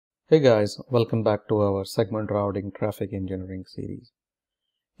Hey guys, welcome back to our segment routing traffic engineering series.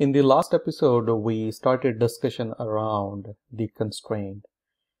 In the last episode, we started discussion around the constraint,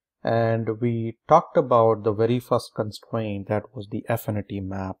 and we talked about the very first constraint, that was the affinity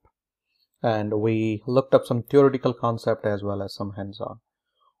map. And we looked up some theoretical concept as well as some hands-on.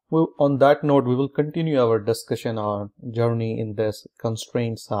 On that note, we will continue our discussion on journey in this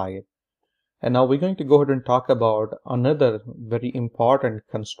constraint side. And now we're going to go ahead and talk about another very important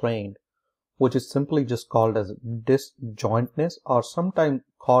constraint, which is simply just called as disjointness, or sometimes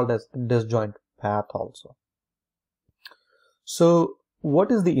called as disjoint path also. So what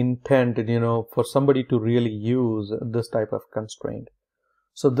is the intent, for somebody to really use this type of constraint?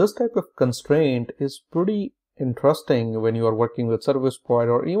 So this type of constraint is pretty interesting when you are working with service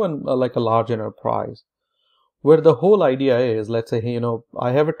provider or even like a large enterprise, where the whole idea is, let's say, hey,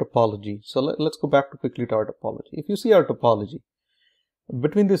 I have a topology. So let's go back quickly to our topology. If you see our topology,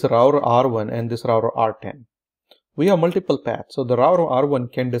 between this router R1 and this router R10, we have multiple paths. So the router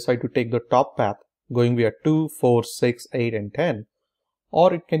R1 can decide to take the top path going via 2, 4, 6, 8, and 10,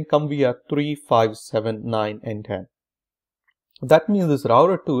 or it can come via 3, 5, 7, 9, and 10. That means this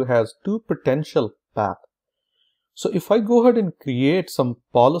router 2 has two potential paths. So if I go ahead and create some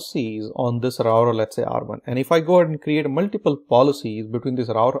policies on this router, let's say R1, and if I go ahead and create multiple policies between this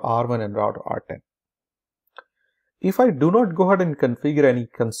router R1 and router R10, if I do not go ahead and configure any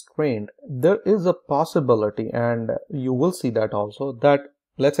constraint, there is a possibility, and you will see that also, that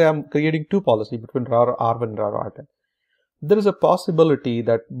let's say I'm creating two policies between router R1 and router R10. There is a possibility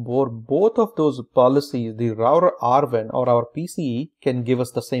that for both of those policies, the router R1 or our PCE can give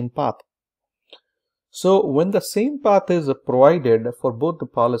us the same path. So when the same path is provided for both the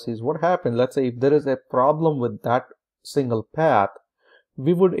policies, what happens? Let's say if there is a problem with that single path,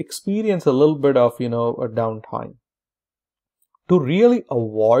 we would experience a little bit of, a downtime. To really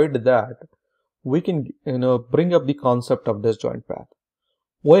avoid that, we can, bring up the concept of disjoint path,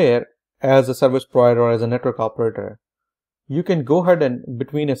 where as a service provider or as a network operator, you can go ahead and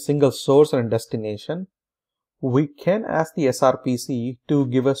between a single source and destination, we can ask the SR-PCE to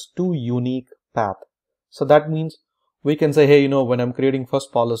give us two unique paths. So that means we can say, hey, when I'm creating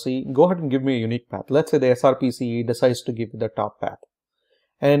first policy, go ahead and give me a unique path. Let's say the SR-PCE decides to give you the top path.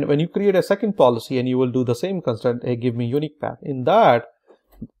 And when you create a second policy and you will do the same constraint, hey, give me unique path. In that,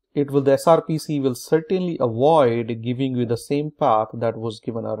 the SR-PCE will certainly avoid giving you the same path that was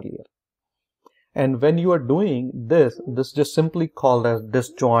given earlier. And when you are doing this is just simply called as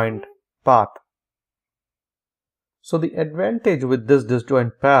disjoint path. So the advantage with this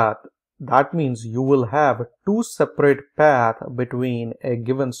disjoint path, that means you will have two separate paths between a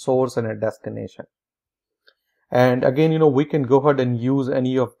given source and a destination. And again, we can go ahead and use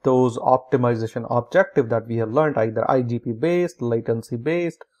any of those optimization objectives that we have learned, either IGP based, latency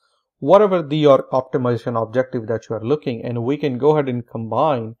based, whatever your optimization objective that you are looking, and we can go ahead and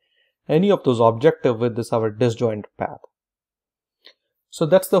combine any of those objectives with this our disjoint path. So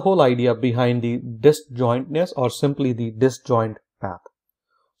that's the whole idea behind the disjointness, or simply the disjoint path.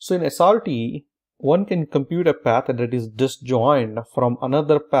 So in SRTE, one can compute a path that is disjoint from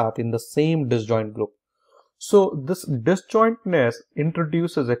another path in the same disjoint group. So this disjointness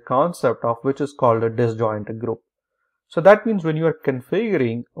introduces a concept of which is called a disjoint group. So that means when you are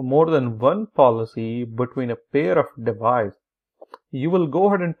configuring more than one policy between a pair of devices, you will go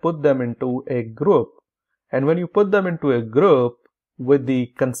ahead and put them into a group. And when you put them into a group with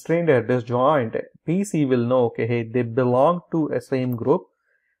the constraint at disjoint, PC will know, okay, hey, they belong to a same group.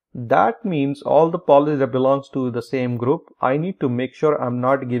 That means all the policies that belongs to the same group, I need to make sure I'm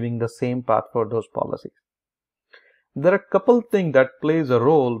not giving the same path for those policies. There are a couple things that plays a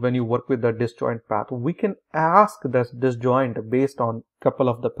role when you work with the disjoint path. We can ask this disjoint based on a couple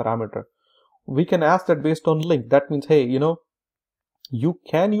of the parameters. We can ask that based on link. That means, hey, you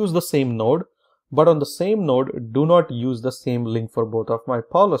can use the same node, but on the same node, do not use the same link for both of my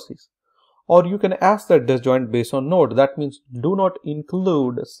policies. Or you can ask that disjoint based on node. That means do not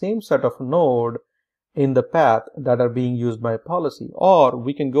include the same set of node in the path that are being used by policy. Or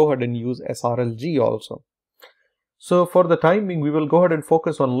we can go ahead and use SRLG also. So for the time being, we will go ahead and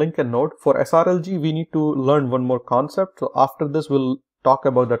focus on link and node. For SRLG, we need to learn one more concept. So after this, we'll talk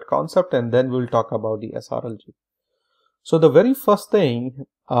about that concept, and then we'll talk about the SRLG. So the very first thing,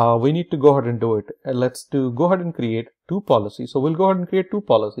 we need to go ahead and do it. Let's go ahead and create two policies. So we'll go ahead and create two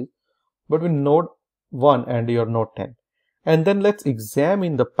policies between node 1 and your node 10. And then let's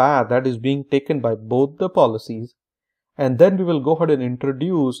examine the path that is being taken by both the policies. And then we will go ahead and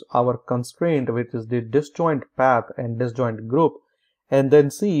introduce our constraint, which is the disjoint path and disjoint group, and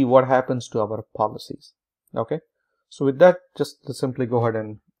then see what happens to our policies. Okay. So with that, just simply go ahead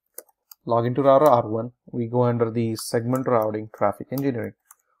and log into router R1, we go under the segment routing traffic engineering.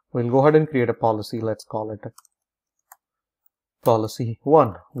 We'll go ahead and create a policy. Let's call it policy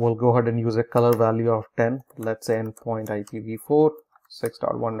 1. We'll go ahead and use a color value of 10. Let's say endpoint IPv4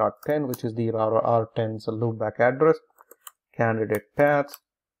 6.1.10, which is the router R10's loopback address. Candidate paths,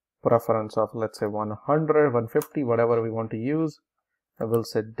 preference of let's say 100, 150, whatever we want to use. I will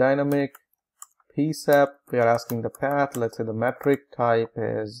say dynamic PSAP. We are asking the path. Let's say the metric type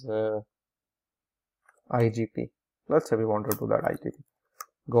is IGP. Let's say we want to do that IGP.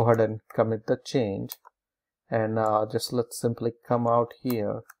 Go ahead and commit the change, and just let's simply come out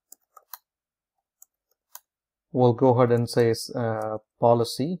here. We'll go ahead and say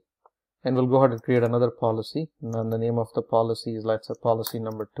policy, and we'll go ahead and create another policy, and then the name of the policy is let's say policy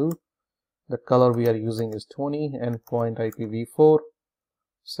number 2. The color we are using is 20, endpoint IPv4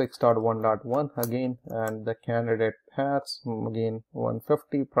 6.1.1 again, and the candidate paths again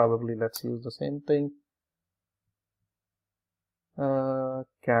 150. Probably let's use the same thing.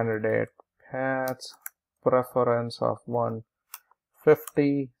 Candidate paths, preference of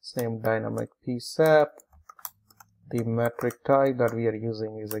 150, same dynamic PSAP. The metric type that we are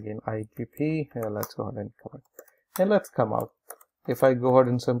using is again IGP. Let's go ahead and comment, and let's come out. If I go ahead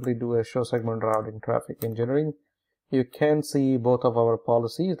and simply do a show segment routing traffic engineering, you can see both of our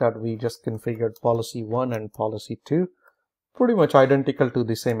policies that we just configured, policy 1 and policy 2, pretty much identical to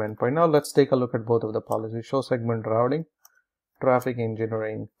the same endpoint. Now let's take a look at both of the policies. Show segment routing traffic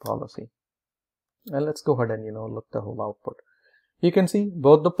engineering policy, and let's go ahead and look the whole output. You can see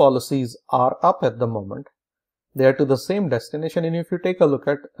both the policies are up at the moment. They are to the same destination, and if you take a look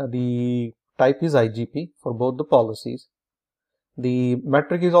at the type is IGP for both the policies. The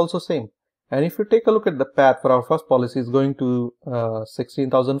metric is also same, and if you take a look at the path for our first policy is going to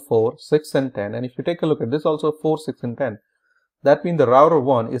 16,004, 6 and 10, and if you take a look at this also 4, 6 and 10, that means the router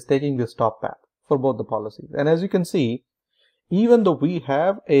 1 is taking this top path for both the policies. And as you can see, even though we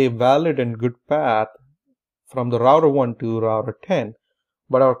have a valid and good path from the router 1 to router 10,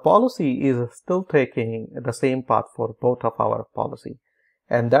 but our policy is still taking the same path for both of our policy,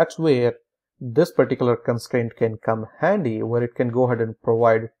 and that's where this particular constraint can come handy, where it can go ahead and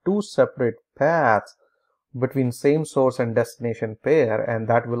provide 2 separate paths between same source and destination pair, and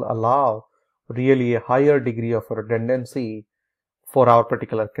that will allow really a higher degree of redundancy for our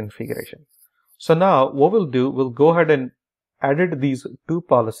particular configuration. So now what we'll do, we'll go ahead and edit these 2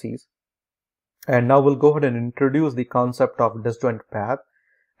 policies, and now we'll go ahead and introduce the concept of disjoint path,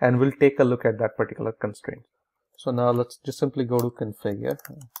 and we'll take a look at that particular constraint. So now let's just simply go to configure,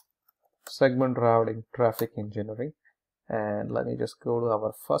 segment routing traffic engineering, and let me just go to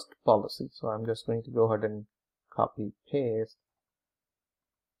our first policy. So I'm just going to go ahead and copy paste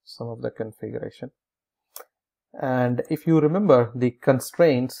some of the configuration. And if you remember the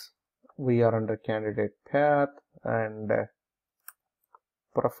constraints, we are under candidate path and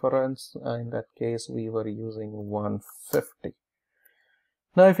preference. In that case we were using 150.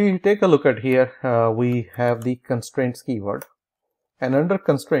 Now if you take a look at here, we have the constraints keyword, and under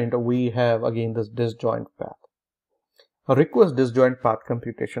constraint we have again this disjoint path. A request disjoint path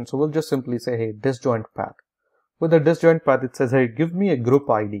computation. So we'll just simply say, hey, disjoint path. With the disjoint path it says, hey, give me a group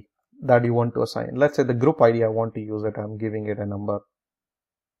ID that you want to assign. Let's say the group ID I want to use it, I'm giving it a number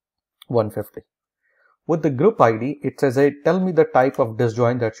 150. With the group ID it says, hey, tell me the type of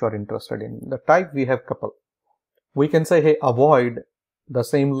disjoint that you are interested in. The type we have couple. We can say, hey, avoid the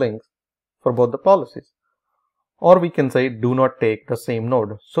same links for both the policies, or we can say do not take the same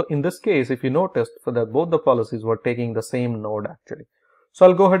node. So in this case, if you noticed, for that both the policies were taking the same node actually. So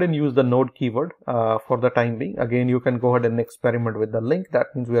I'll go ahead and use the node keyword for the time being. Again, you can go ahead and experiment with the link. That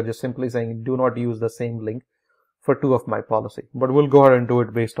means we are just simply saying do not use the same link for 2 of my policy, but we'll go ahead and do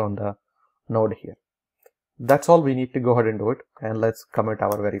it based on the node here. That's all we need to go ahead and do it, and let's commit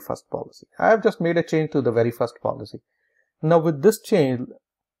our very first policy. I have just made a change to the very first policy. Now with this change,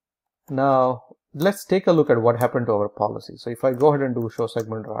 now let's take a look at what happened to our policy. So if I go ahead and do show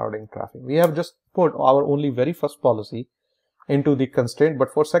segment routing traffic, we have just put our only very first policy into the constraint,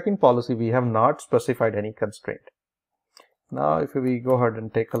 but for second policy we have not specified any constraint. Now if we go ahead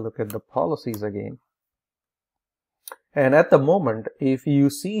and take a look at the policies again, and at the moment if you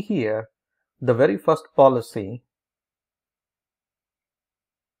see here, the very first policy,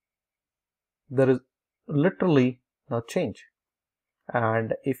 there is literally no change,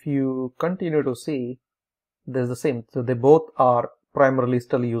 and if you continue to see, there's the same. So they both are primarily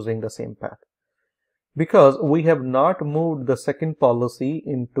still using the same path, because we have not moved the second policy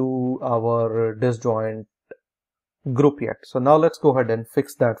into our disjoint group yet. So now let's go ahead and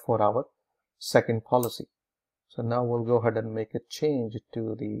fix that for our second policy. So now we'll go ahead and make a change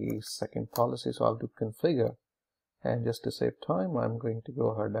to the second policy. So I'll do configure, and just to save time, I'm going to go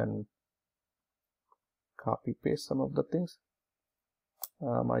ahead and copy paste some of the things.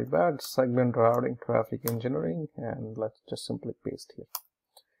 My bad, segment routing, traffic engineering, and let's just simply paste here.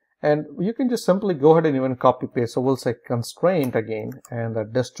 And you can just simply go ahead and even copy paste. So we'll say constraint again, and the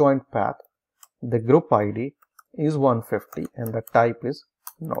disjoint path, the group ID is 150, and the type is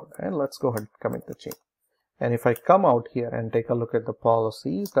node. And let's go ahead and commit the change. And if I come out here and take a look at the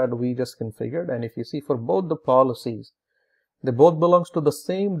policies that we just configured, and if you see for both the policies, they both belongs to the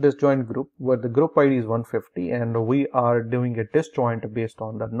same disjoint group where the group ID is 150, and we are doing a disjoint based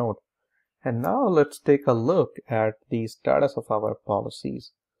on the node. And now let's take a look at the status of our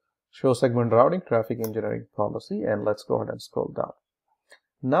policies. Show segment routing, traffic engineering policy, and let's go ahead and scroll down.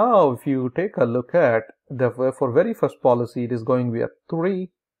 Now if you take a look at the for very first policy, it is going via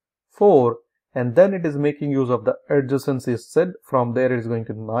 3, 4, and then it is making use of the adjacency SID. From there it is going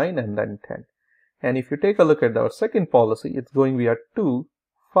to 9 and then 10. And if you take a look at our second policy, it's going via 2,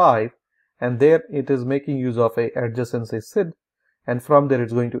 5, and there it is making use of a adjacency SID, and from there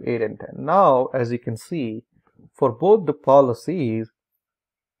it's going to 8 and 10. Now as you can see, for both the policies,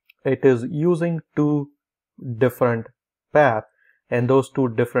 it is using two different paths, and those two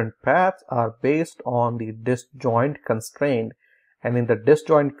different paths are based on the disjoint constraint. And in the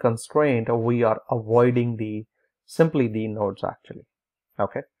disjoint constraint, we are avoiding simply the nodes actually.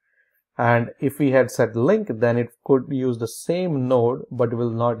 Okay. And if we had said link, then it could use the same node, but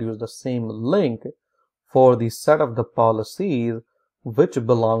will not use the same link for the set of the policies which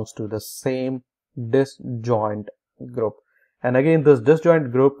belongs to the same disjoint group. And again, this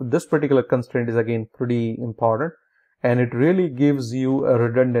disjoint group, this particular constraint is again pretty important, and it really gives you a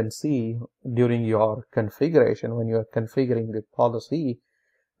redundancy during your configuration when you are configuring the policy.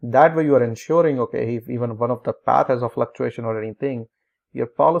 That way you are ensuring, okay, if even one of the path has a fluctuation or anything, your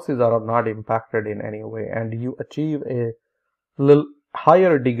policies are not impacted in any way, and you achieve a little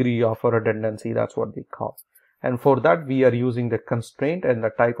higher degree of redundancy. That's what we call. And for that, we are using the constraint, and the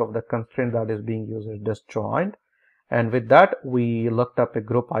type of the constraint that is being used is disjoint. And with that, we looked up a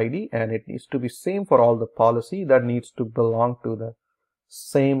group ID, and it needs to be same for all the policy that needs to belong to the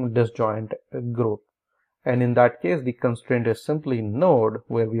same disjoint group. And in that case, the constraint is simply node,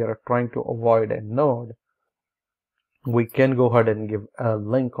 where we are trying to avoid a node. We can go ahead and give a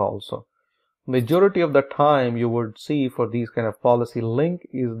link also. Majority of the time you would see for these kind of policy, link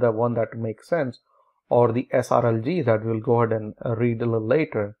is the one that makes sense, or the SRLG that we'll go ahead and read a little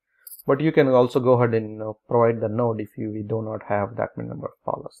later. But you can also go ahead and provide the node if we do not have that many number of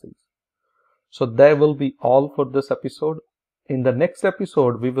policies. So that will be all for this episode. In the next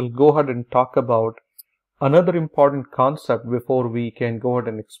episode, we will go ahead and talk about another important concept before we can go ahead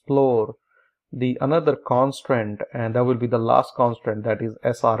and explore the another constraint, and that will be the last constraint, that is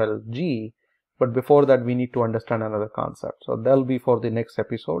SRLG. But before that, we need to understand another concept. So that'll be for the next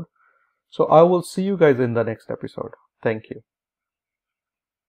episode. So I will see you guys in the next episode. Thank you.